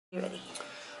You ready?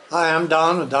 Hi, I'm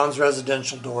Don with Don's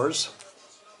Residential Doors,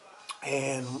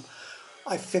 and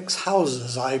I fix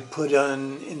houses. I put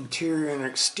in interior and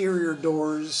exterior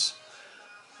doors.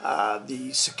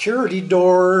 The security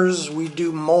doors, we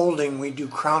do molding, we do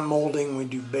crown molding, we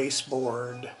do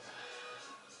baseboard.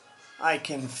 I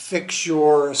can fix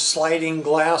your sliding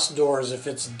glass doors if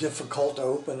it's difficult to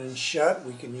open and shut.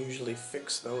 We can usually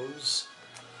fix those.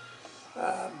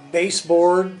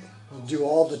 Baseboard, we'll do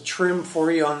all the trim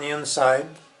for you on the inside.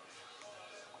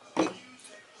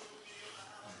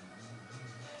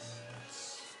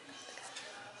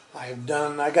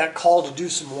 I got called to do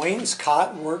some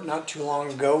wainscot work not too long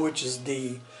ago, which is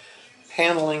the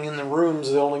paneling in the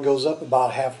rooms that only goes up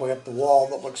about halfway up the wall.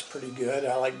 That looks pretty good.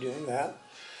 I like doing that.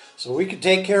 So we could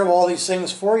take care of all these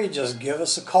things for you. Just give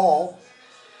us a call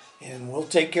and we'll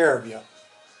take care of you.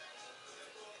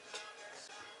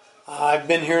 I've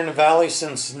been here in the valley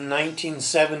since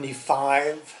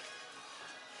 1975.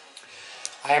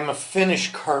 I am a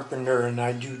finish carpenter and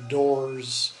I do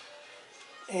doors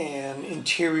and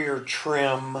interior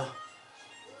trim.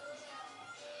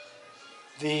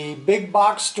 The big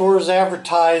box stores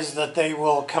advertise that they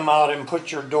will come out and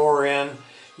put your door in.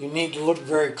 You need to look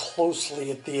very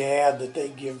closely at the ad that they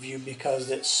give you because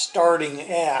it's starting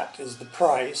at is the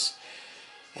price.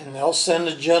 And they'll send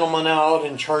a gentleman out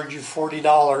and charge you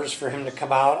 $40 for him to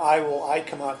come out. I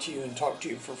come out to you and talk to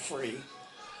you for free.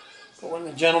 But when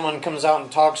the gentleman comes out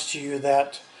and talks to you,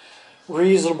 that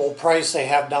reasonable price they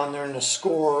have down there in the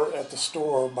score at the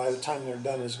store by the time they're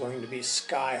done is going to be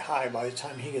sky high by the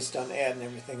time he gets done adding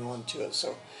everything onto it.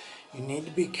 So you need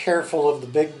to be careful of the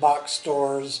big box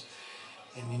stores,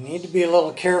 and you need to be a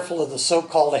little careful of the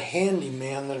so-called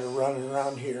handyman that are running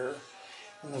around here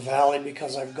in the valley,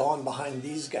 because I've gone behind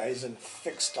these guys and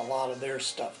fixed a lot of their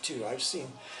stuff too. I've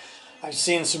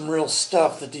seen some real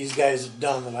stuff that these guys have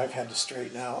done that I've had to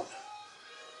straighten out.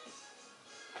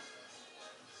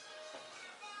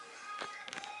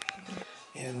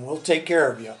 And we'll take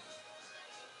care of you.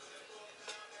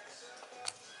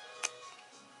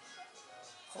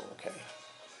 Okay.